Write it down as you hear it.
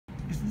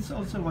is this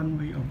also one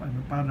way of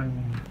parang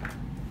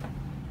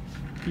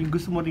yung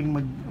gusto mo ring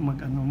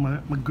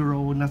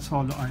mag-grow na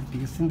solo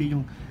artist, hindi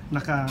yung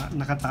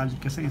nakatali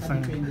ka sa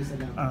isang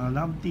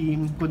love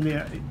team, kundi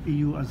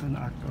you as an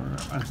actor,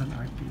 as an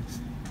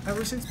artist.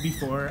 Ever since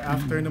before,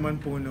 after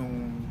naman po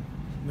nung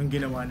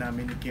ginawa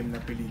namin ni Kim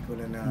na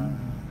pelikula na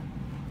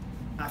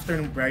after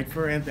ng Bride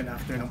for Rent and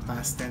after ng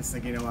Past Tense na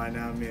ginawa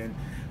namin,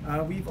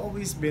 we've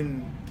always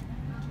been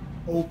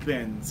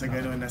open sa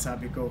gano'n na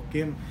sabi ko,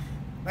 Kim,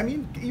 I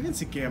mean, even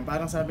si Kim,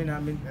 parang sabi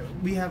namin,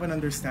 we have an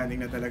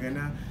understanding na talaga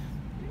na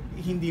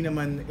hindi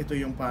naman ito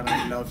yung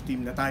parang love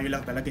team na tayo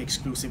lang talaga,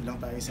 exclusive lang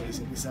tayo sa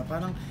isa't isa.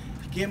 Parang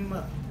Kim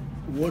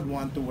would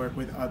want to work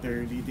with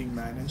other leading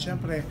men, and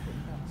syempre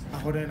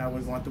ako rin, I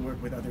would want to work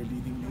with other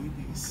leading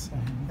ladies.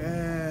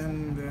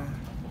 And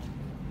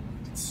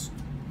it's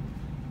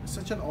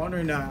such an honor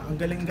na ang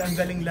galing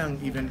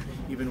lang even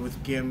with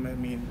Kim. I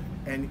mean,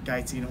 and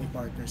kahit sinong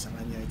i-partner sa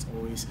kanya, it's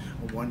always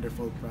a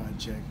wonderful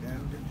project.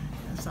 And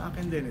sa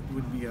akin din, it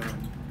would be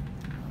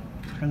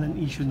Kanan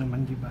issue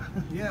naman, di ba?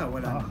 Yeah,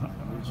 wala.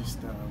 We're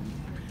just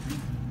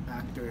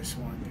actors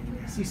wanting.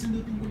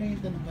 Sisundutin ko lang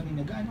yung tanong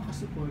kanina, gaano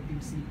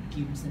ka-supportive si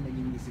Kim sa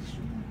naging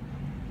desisyon mo?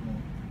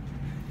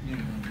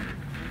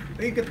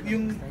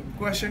 Yung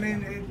question na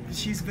yun,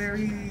 she's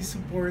very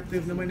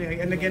supportive naman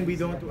eh. And again, we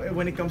don't,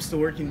 when it comes to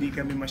work, hindi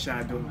kami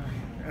masyado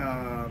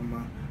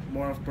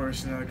more of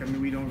personal kami.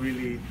 We don't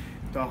really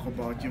talk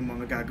about yung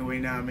mga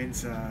gagawin namin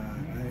sa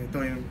ito,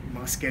 yung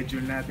mga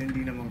schedule natin,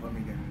 hindi naman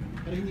kami ganun.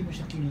 Pero hindi mo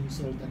siya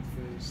kinonsult at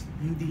first?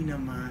 Hindi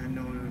naman,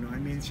 no. I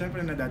mean,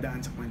 syempre nadadaan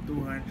sa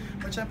kwentuhan.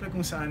 But syempre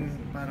kung saan,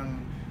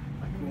 parang,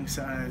 kung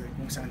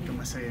saan ka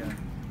masaya.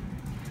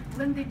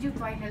 When did you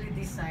finally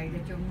decide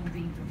that you're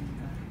moving to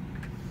Viva?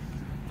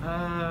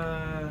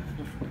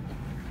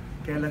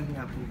 Kailan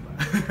nga po ba?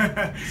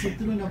 So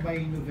true na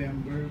by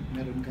November,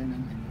 meron ka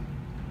ng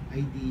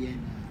idea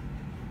na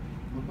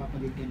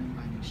magpapalit ka ng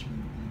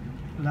management team?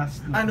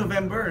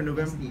 November.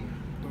 Last year.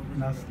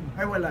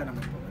 Ay, wala naman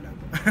po. Wala.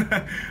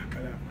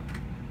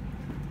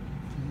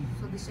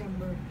 So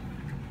December.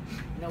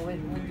 Now when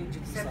did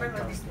you December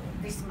decide?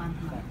 or this month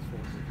na?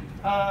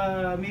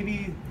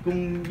 Maybe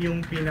kung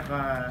yung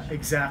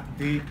pinaka-exact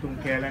date kung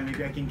kailan,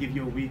 maybe I can give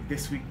you a week,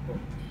 this week po.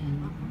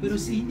 Pero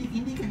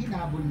hindi ka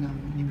hinabol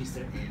ni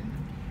Mr. M,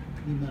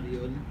 ni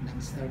Mariol, ng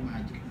Star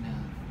Magic na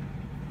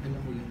alam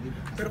mo yun, di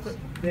ba? Pero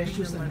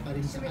precious pa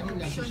rin sa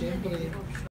kanila. So, syempre,